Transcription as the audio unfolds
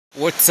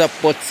What's up,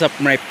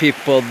 my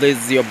people?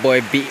 This is your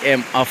boy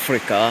BM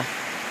Africa.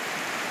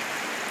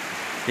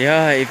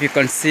 Yeah, if you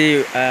can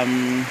see at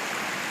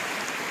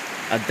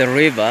the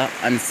river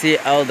and see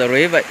how the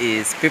river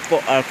is, people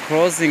are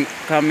crossing,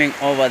 coming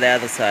over the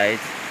other side,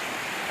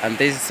 and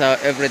this is how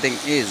everything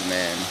is,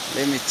 man.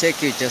 Let me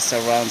take you just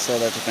around so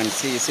that you can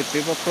see. You see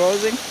people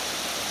crossing,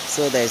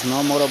 so there is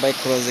no motorbike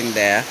crossing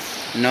there,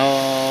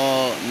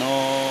 no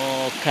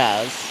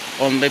cars,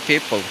 only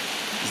people.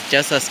 It's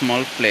just a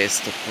small place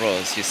to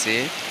cross, you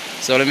see.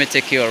 So let me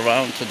take you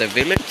around to the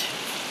village.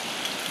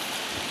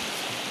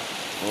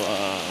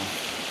 Wow.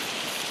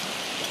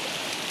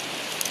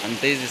 And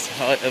this is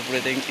how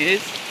everything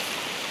is.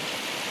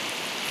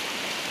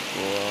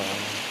 Wow.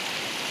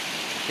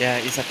 Yeah,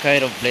 it's a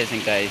kind of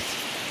blessing, guys.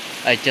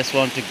 I just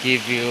want to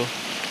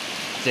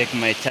take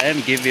my time,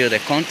 give you the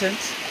content.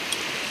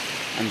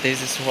 And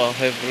this is how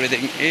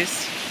everything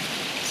is.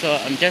 So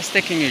I'm just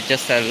taking you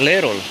just a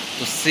little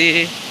to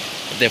see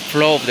the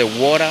flow of the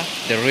water,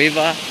 the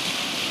river.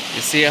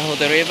 You see how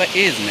the river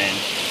is, man.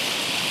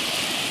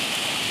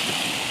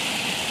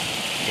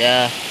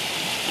 Yeah,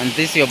 and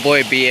this is your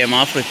boy BM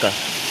Africa.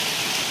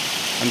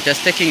 I'm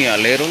just taking you a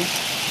little.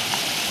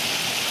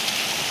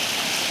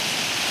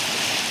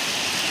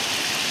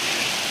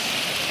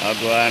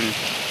 Agwan.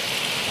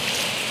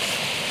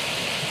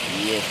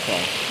 Yes,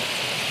 sir.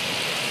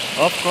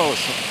 Of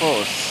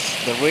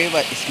course. The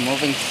river is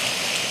moving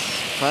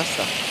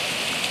faster.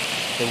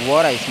 The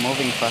water is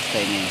moving faster,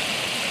 I mean.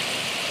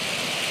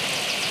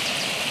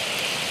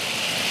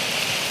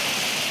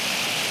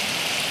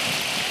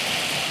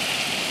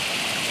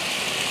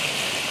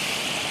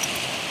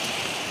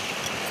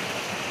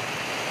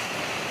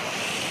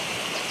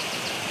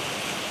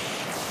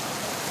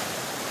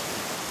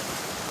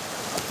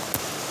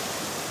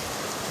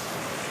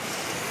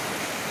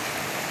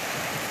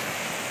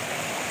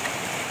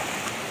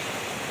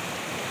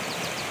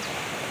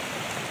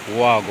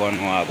 Wagwan.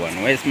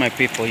 Where's my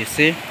people? You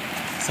see,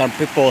 some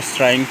people is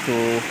trying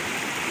to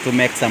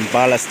make some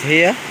ballast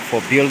here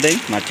for building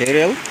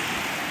material,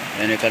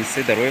 and you can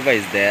see the river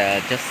is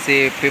there. Just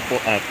see people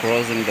are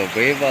crossing the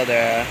river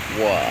there.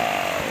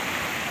 Wow.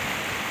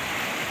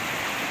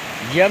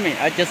 Yummy.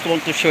 I just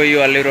want to show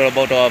you a little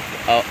about our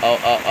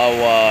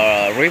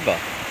river.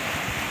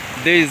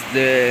 This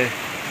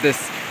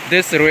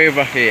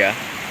river here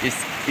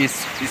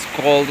is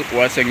called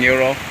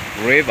Wasanyoro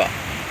River.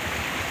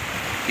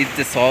 It's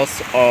the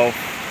source of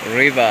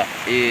river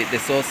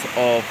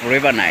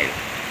Nile.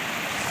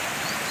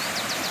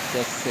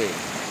 Just see.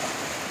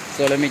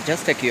 So let me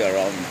just take you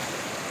around.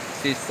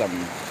 See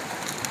some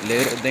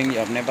little thing you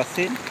have never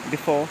seen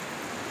before.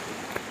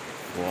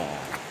 Wow.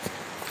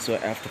 So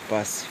I have to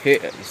pass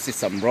here. You see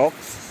some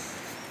rocks.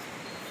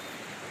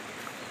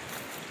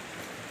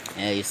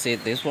 Yeah, you see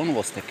this one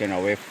was taken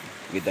away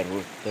with the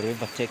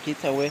river take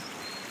it away.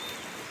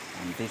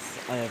 And this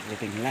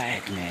everything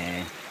like,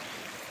 man.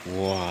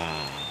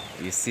 Wow,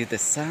 you see the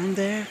sun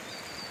there?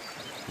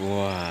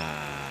 Wow,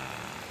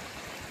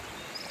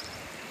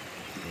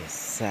 the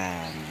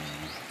sun,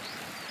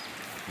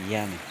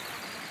 yummy.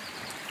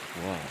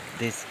 Wow,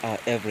 this how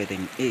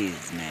everything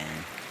is,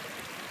 man.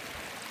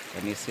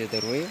 Can you see the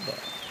river?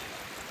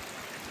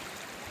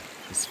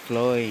 It's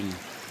flowing.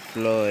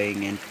 Wow,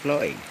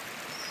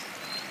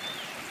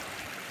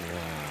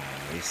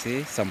 you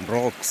see some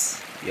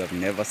rocks you have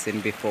never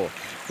seen before.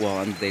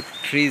 Wow, and the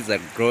trees are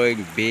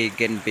growing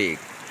big and big.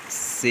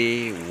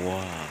 See,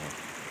 wow.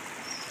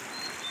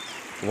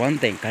 One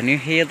thing, can you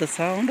hear the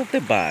sound of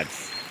the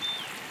birds?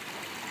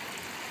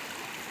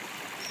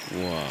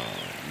 Wow,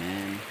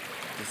 man.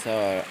 This is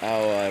how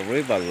our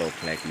river look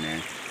like,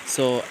 man.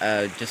 So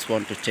I just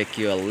want to take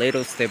you a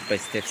little step by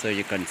step so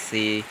you can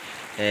see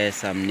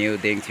some new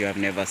things you have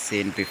never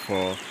seen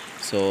before.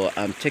 So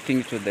I'm taking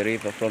you to the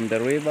river. From the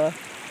river,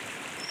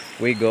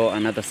 we go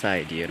another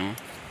side, you know.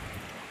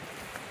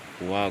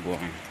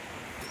 Wagwan.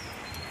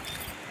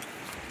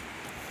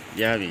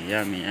 Yummy.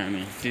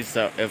 This is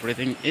how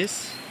everything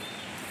is.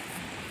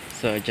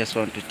 So I just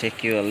want to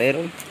take you a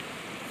little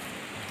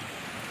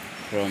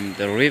from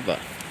the river.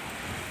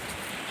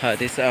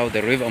 This is how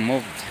the river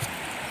moved.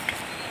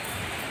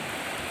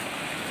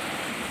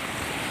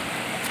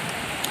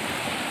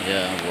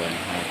 Yeah, well,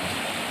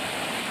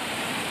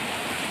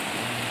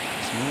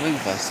 it's moving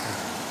faster.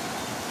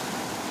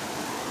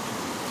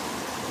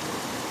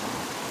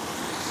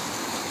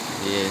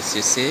 Yes,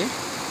 you see?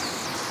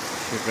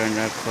 Children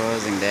are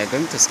crossing, they are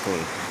going to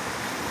school.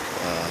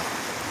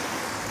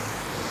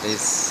 They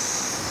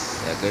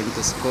are going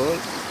to school.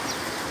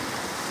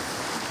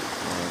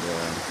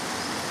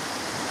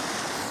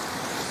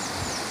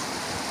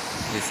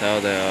 This is how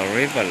the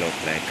river look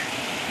like.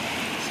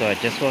 So I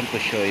just want to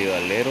show you a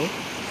little.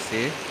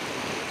 See?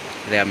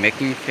 They are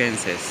making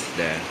fences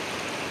there.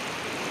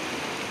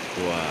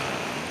 Wow.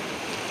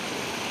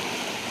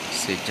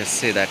 See, just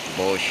see that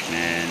bush,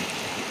 man.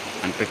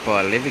 And people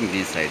are living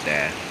inside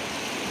there.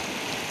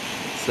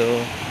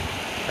 So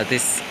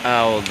this is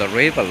how the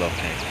river looks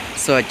like.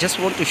 So I just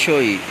want to show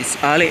you, it's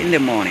early in the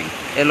morning.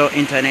 Hello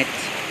internet,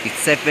 it's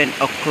 7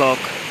 o'clock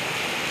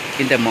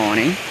in the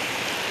morning,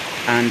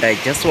 and I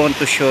just want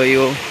to show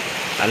you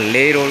a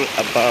little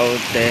about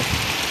the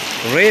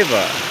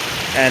river.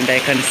 And I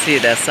can see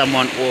that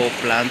someone will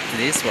plant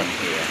this one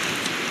here.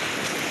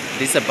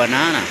 This is a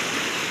banana.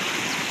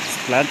 It's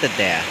planted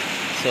there,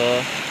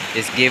 so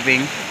it's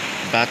giving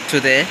back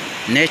to the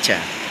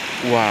nature.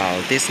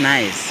 Wow, this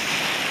nice.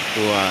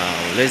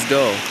 Wow, let's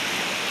go.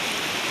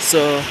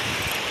 So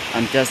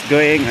I'm just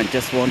going. I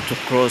just want to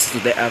cross to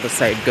the other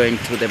side, going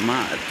to the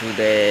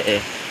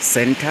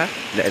center.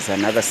 There's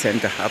another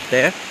center up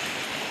there.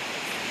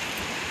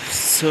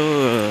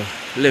 So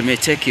let me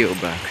take you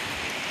back.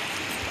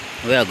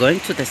 We are going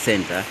to the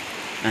center,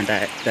 and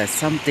there's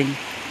something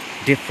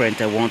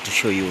different I want to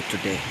show you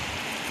today.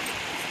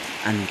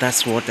 And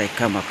that's what I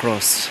come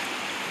across.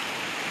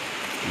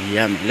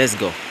 Yummy. Let's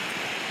go.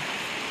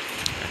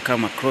 I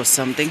come across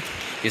something.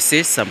 You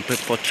see some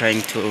people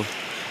trying to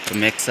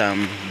make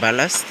some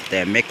ballast.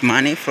 They make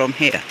money from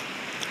here.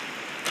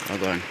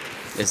 Hold on.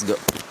 Let's go.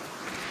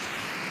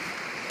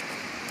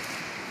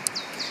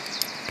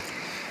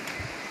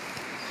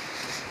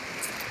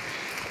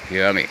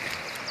 Yummy.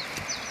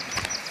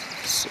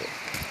 So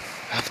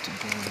I have to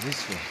go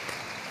this way.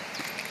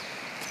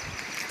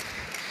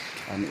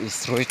 And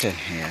it's written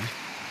here,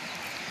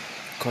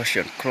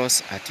 caution,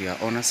 cross at your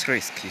owner's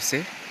risk. You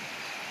see?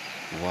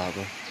 Wow.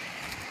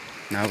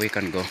 Now we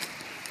can go.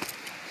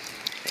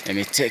 Let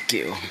me take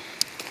you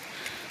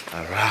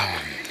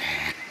around.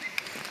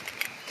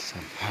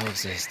 Some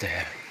houses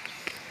there.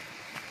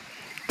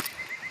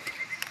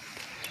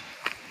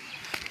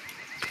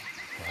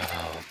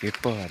 Wow,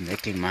 people are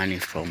making money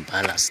from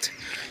ballast.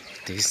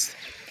 This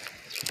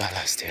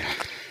ballast here.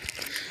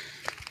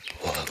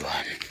 Wow,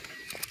 God.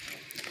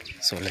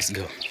 So let's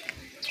go.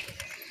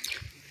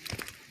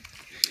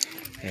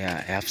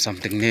 Yeah, I have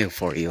something new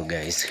for you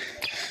guys.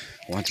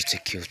 I want to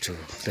take you to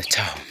the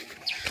town.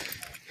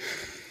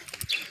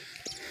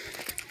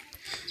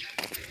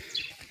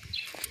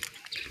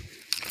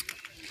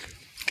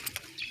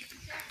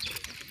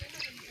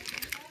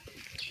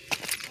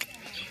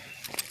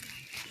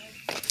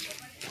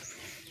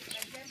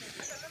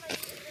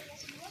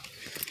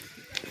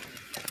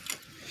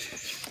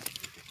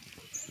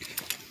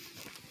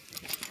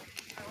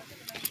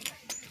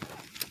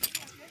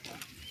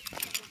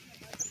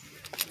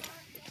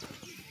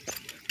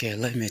 Okay,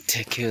 let me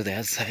take you the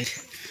other side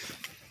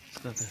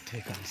so that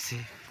we can see.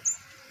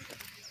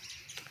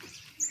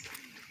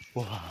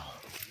 Wow,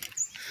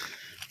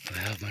 we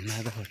have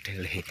another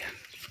hotel here,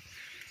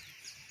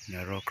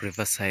 Narok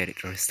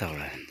Riverside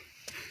Restaurant.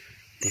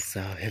 This is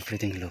how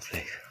everything looks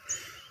like.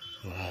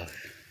 Wow.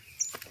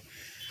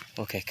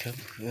 Okay, come.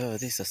 Oh,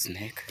 this is a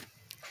snake.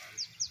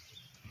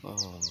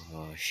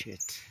 Oh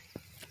shit.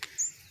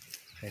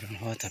 I don't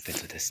know what happened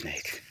to the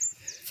snake.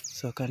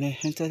 So can I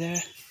enter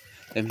there?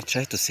 Let me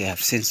try to see.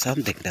 I've seen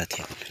something that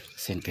I've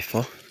seen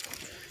before.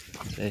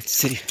 Let's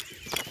see.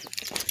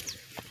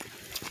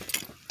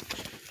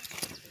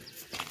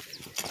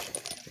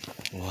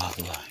 Wow.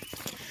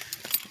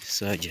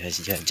 So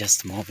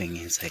just moving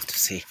inside to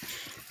see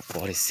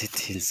what is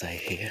it inside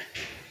here.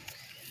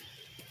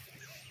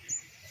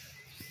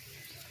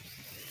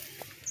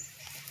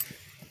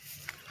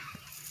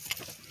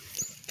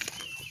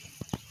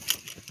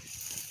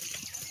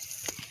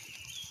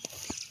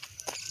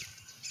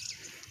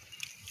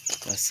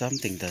 There's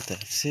something that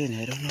I've seen.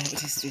 I don't know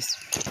what is this.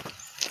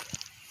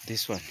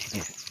 This one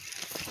here.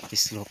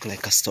 This looks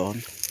like a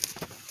stone.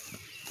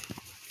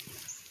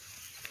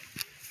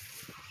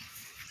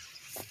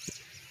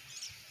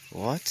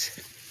 What?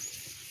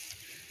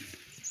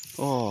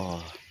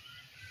 Oh,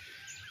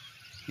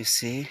 you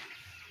see?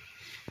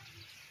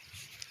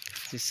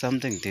 It's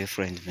something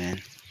different,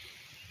 man.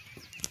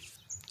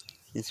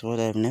 It's what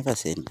I've never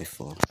seen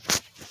before.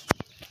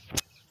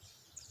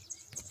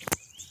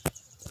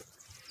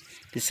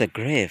 It's a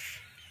grave.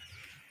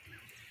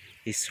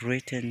 It's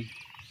written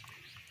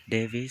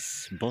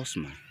Davis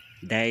Bosma,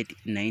 died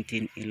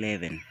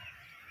 1911.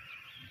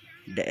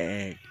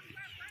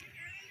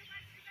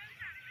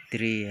 3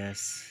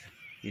 years,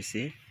 you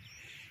see?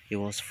 He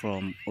was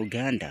from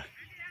Uganda.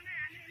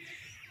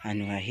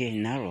 And we're here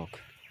in Narok.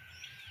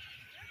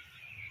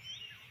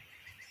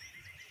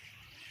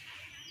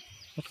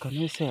 What can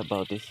I say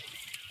about this?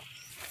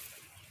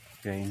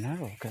 We're in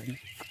Narok, and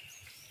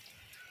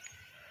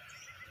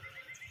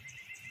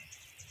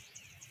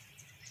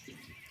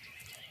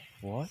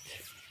what?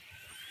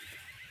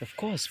 Of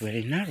course, we're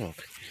in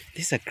Narok.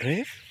 This is a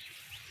grave?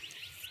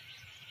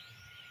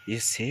 You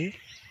see?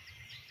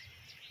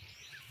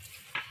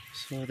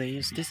 So they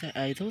use this.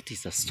 I thought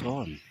it's a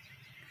stone.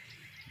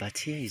 But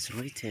here is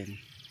written,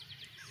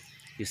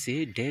 you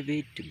see,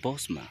 David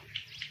Bosma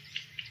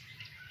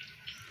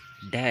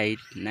died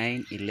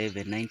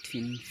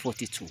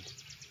 9/11/1942.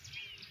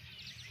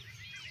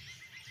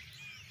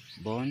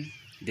 Born,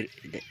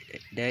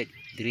 died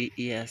 3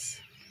 years,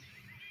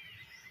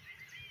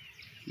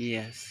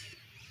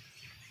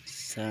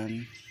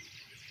 son,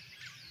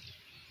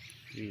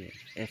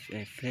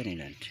 F.F.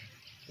 Ferdinand,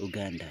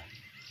 Uganda.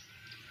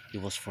 He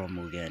was from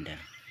Uganda.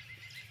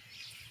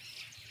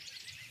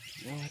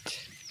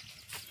 What?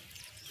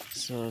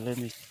 So let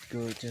me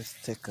go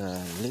just take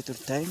a little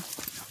time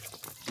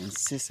and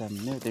see some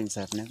new things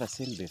I've never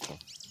seen before.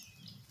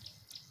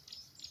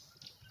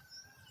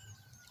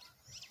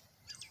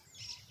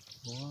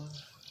 Wow.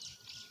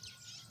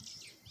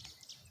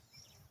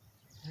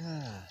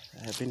 Yeah,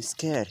 I've been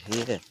scared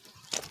here.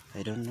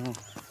 I don't know.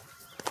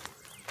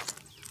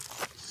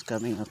 It's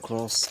coming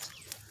across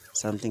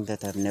something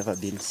that I've never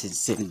been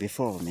seen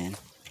before, man.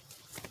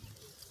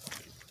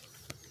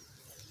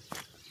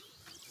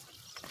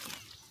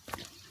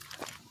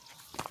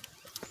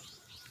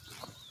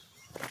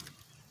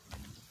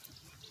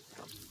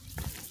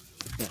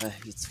 Yeah,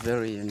 it's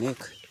very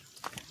unique.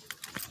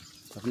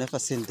 I've never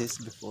seen this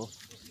before.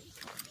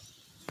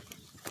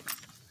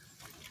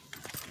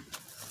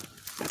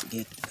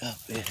 Get up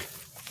here.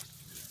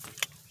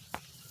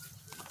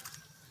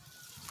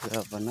 We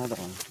have another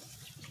one.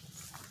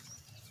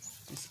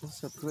 It's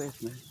also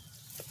great, man.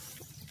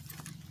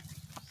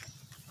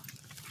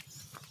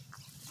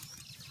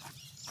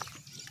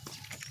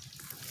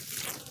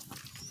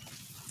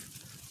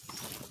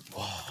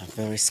 Wow, I'm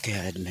very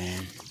scared,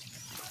 man.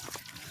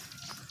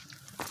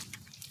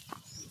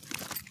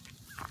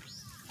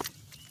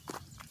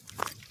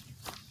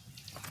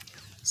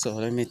 So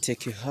let me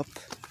take you up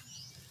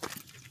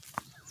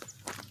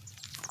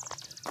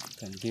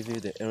and give you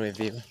the area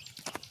view.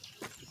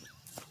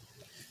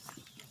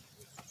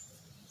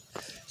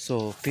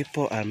 So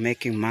people are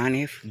making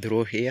money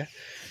through here.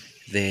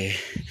 They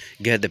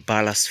get the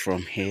ballast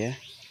from here.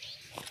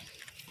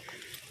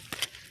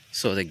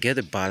 So they get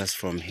the ballast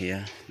from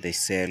here, they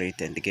sell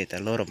it and they get a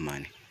lot of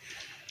money.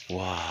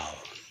 Wow.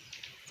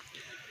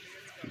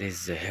 This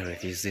is the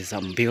heritage. There's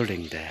some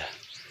building there.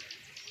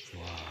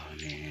 Wow,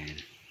 man.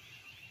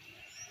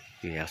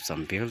 We have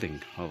some building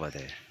over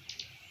there.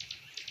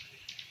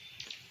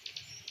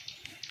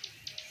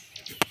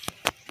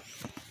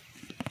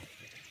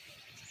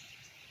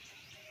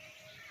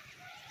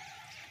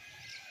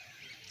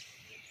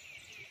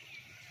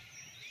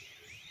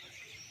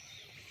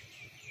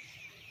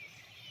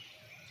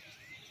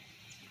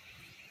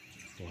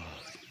 Wow.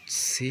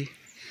 See?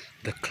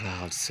 The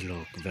clouds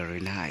look very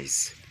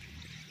nice.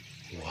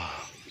 Wow.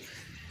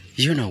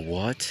 You know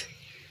what?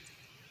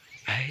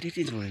 I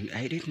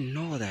didn't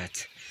know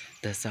that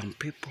there's some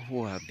people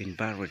who have been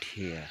buried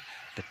here.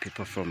 The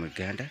people from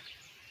Uganda.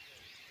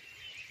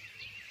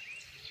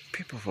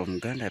 People from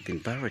Uganda have been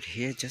buried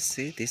here. Just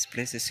see these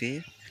places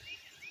here.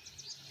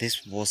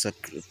 This was a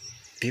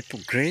people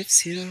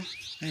graves, you know.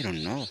 I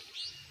don't know.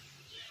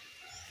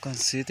 Can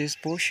see this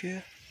bush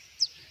here.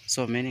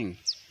 So meaning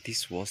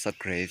this was a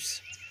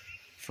graves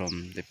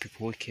from the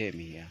people who came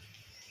here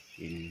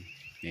in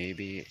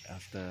maybe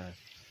after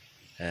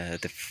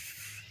the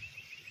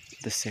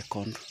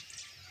Second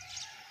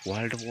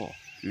World War,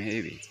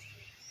 maybe.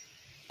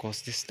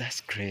 Cause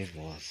that grave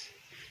was,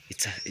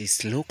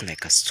 it's look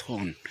like a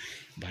stone,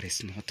 but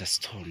it's not a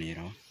stone, you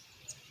know.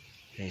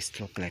 It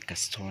look like a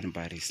stone,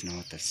 but it's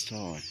not a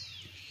stone.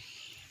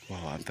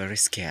 Wow, I'm very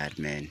scared,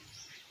 man.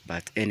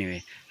 But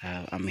anyway,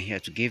 I'm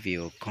here to give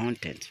you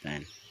content,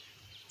 man.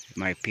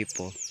 My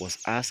people was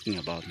asking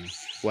about me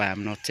why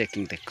I'm not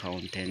taking the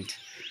content,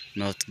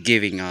 not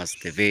giving us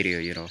the video,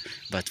 you know.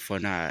 But for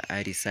now,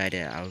 I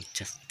decided I'll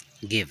just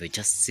give it.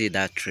 Just see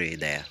that tree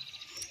there.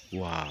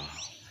 Wow,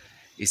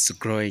 it's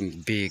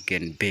growing big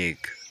and big.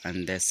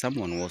 And there's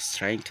someone was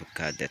trying to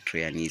cut the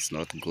tree, and it's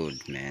not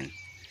good, man.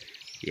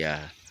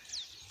 Yeah,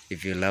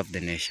 if you love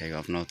the nature, you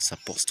are not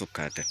supposed to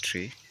cut the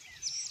tree.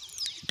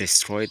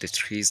 Destroy the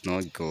tree is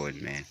not good,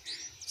 man.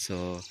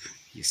 So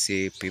you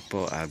see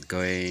people are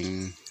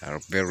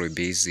very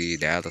busy.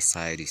 The other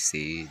side you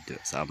see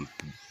some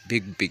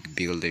big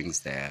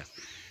buildings there.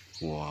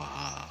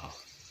 Wow.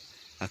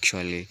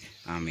 Actually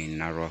I'm in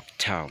Narok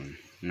town.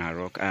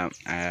 Narok,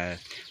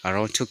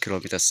 around 2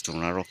 kilometers to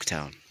Narok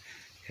town.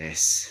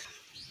 Yes.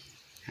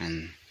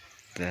 And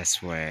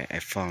that's where I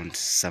found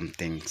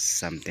something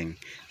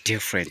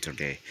different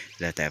today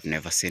that I've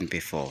never seen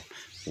before.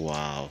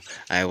 Wow,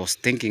 I was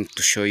thinking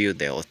to show you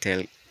the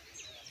hotel,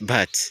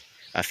 but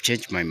I've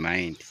changed my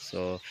mind,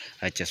 so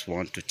I just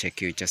want to take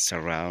you just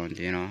around,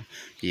 you know.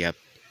 Yep.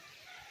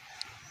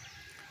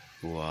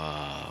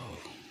 Wow,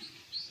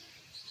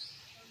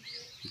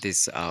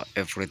 this is how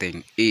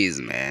everything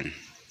is, man.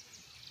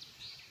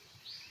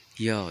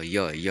 Yo,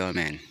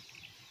 man.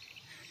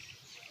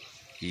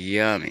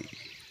 Yummy.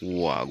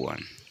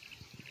 Wagwan.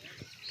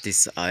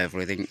 This is how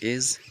everything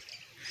is.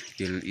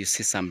 You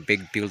see some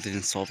big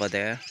buildings over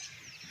there.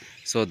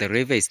 So the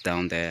river is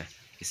down there.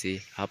 You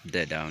see, up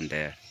there, down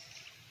there.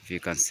 If you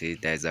can see,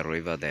 there's a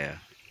river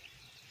there.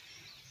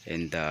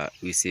 And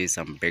we see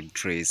some big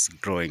trees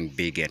growing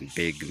big and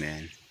big,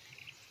 man.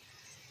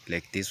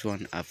 Like this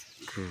one have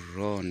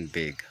grown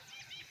big.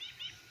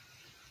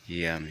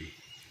 Yummy.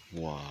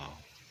 Wow.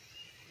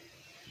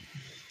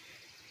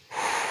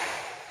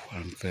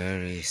 I'm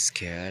very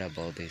scared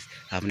about this.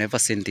 I've never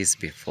seen this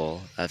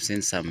before. I've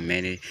seen some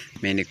many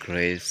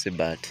graves,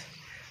 but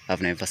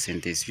I've never seen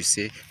this. You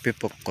see,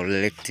 people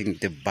collecting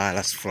the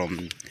ballast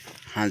from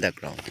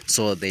underground.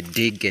 So they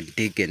dig and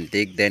dig and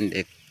dig, then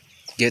they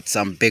get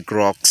some big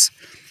rocks.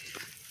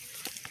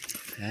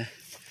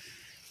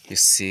 You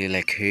see,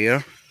 like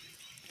here,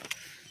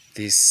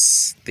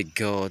 this they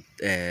got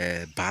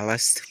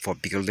ballast for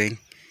building.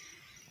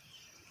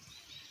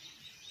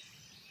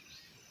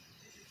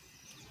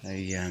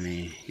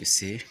 Yummy, you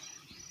see.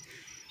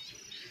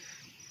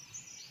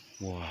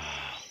 Wow,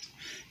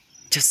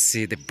 just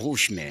see the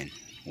bush, man.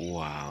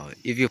 Wow,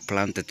 if you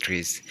plant the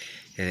trees,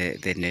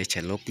 the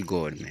nature look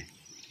good, man.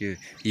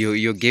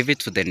 You give it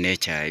to the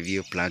nature if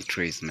you plant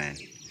trees, man.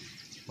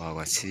 Wow,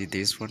 I see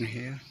this one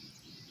here.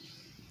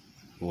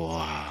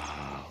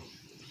 Wow,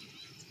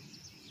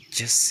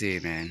 just see,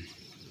 man.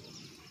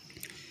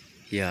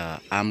 Yeah,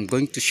 I'm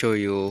going to show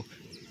you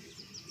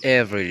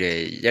every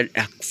day.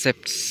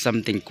 Accept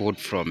something good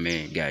from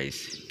me, guys,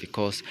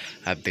 because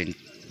I've been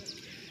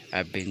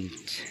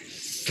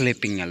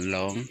sleeping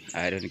alone.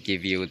 I don't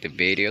give you the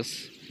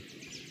videos.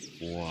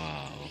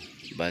 Wow,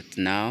 but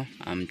now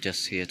I'm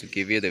just here to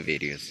give you the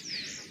videos.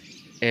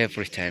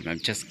 Every time I'm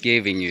just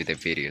giving you the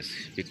videos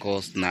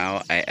because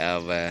now I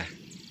have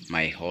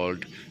my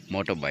hold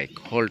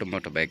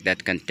motorbike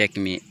that can take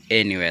me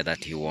anywhere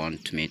that you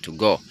want me to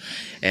go.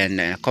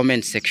 And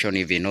comment section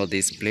if you know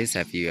this place,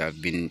 if you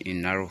have been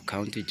in Narrow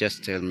County,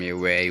 just tell me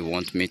where you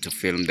want me to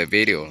film the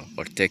video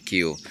or take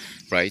you.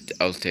 Right,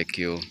 I'll take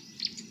you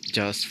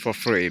just for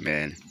free,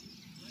 man.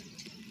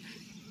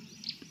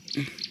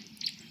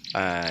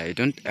 I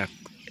don't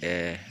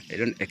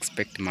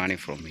expect money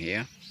from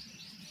here.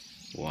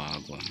 Wow,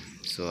 wow.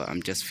 So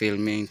I'm just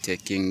filming,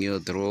 taking you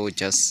through,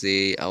 just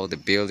see how the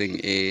building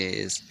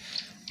is.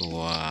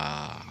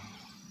 Wow.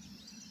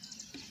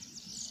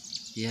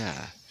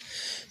 Yeah.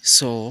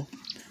 So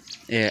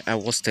I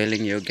was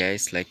telling you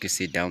guys, like you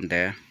see down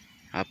there,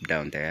 up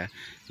down there,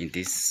 in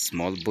this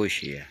small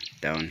bush here,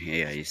 down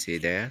here, you see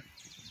there,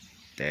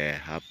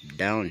 up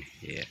down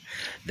here,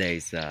 there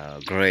is a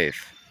grave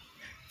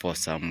for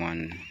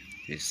someone.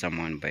 Is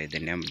someone by the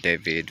name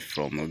David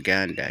from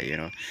Uganda,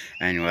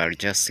 and we are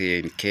just here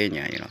in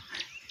Kenya,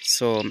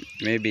 So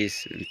maybe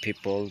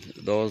people,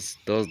 those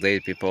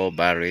days people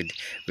buried,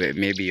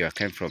 maybe you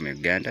came from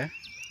Uganda,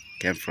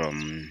 came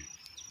from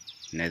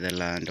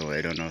Netherlands, or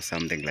I don't know,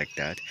 something like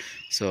that.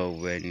 So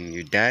when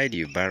you died,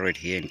 you buried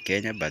here in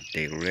Kenya, but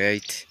they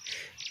write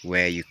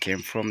where you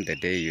came from, the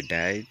day you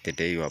died, the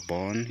day you were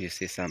born. You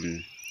see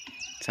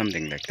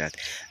something like that.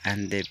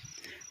 And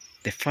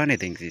the funny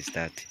thing is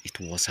that it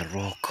was a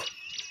rock.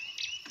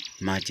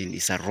 Imagine,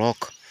 it's a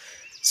rock.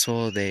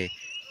 So they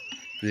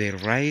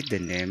write the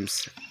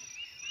names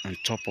on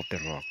top of the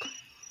rock.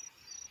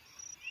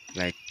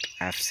 Like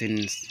I've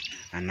seen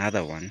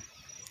another one.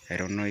 I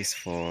don't know, it's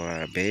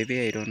for a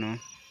baby, I don't know.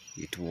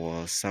 It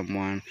was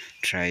someone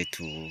try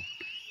to,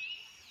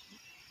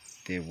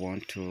 they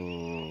want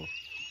to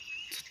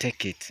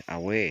take it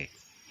away.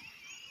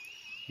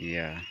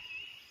 Yeah.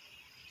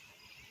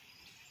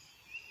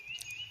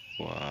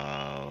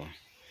 Wow.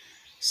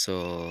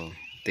 So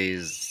this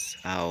is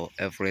how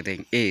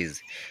everything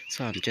is.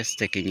 So I'm just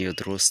taking you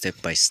through step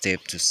by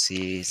step to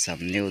see some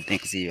new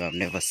things you have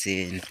never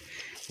seen.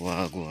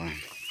 Wow, go on.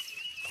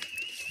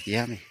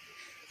 Yummy.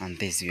 And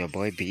this is your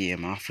boy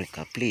BM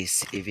Africa.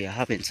 Please, if you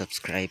haven't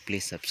subscribed,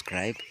 please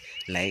subscribe,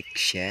 like,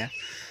 share,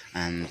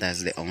 and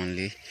that's the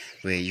only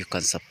way you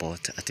can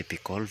support a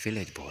typical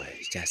village boy.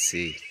 Just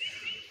see.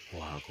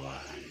 Wow, wow.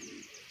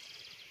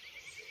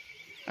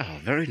 Oh,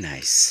 very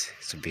nice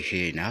to be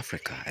here in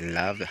Africa. I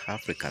love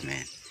Africa,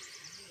 man.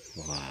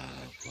 Wow,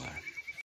 wow.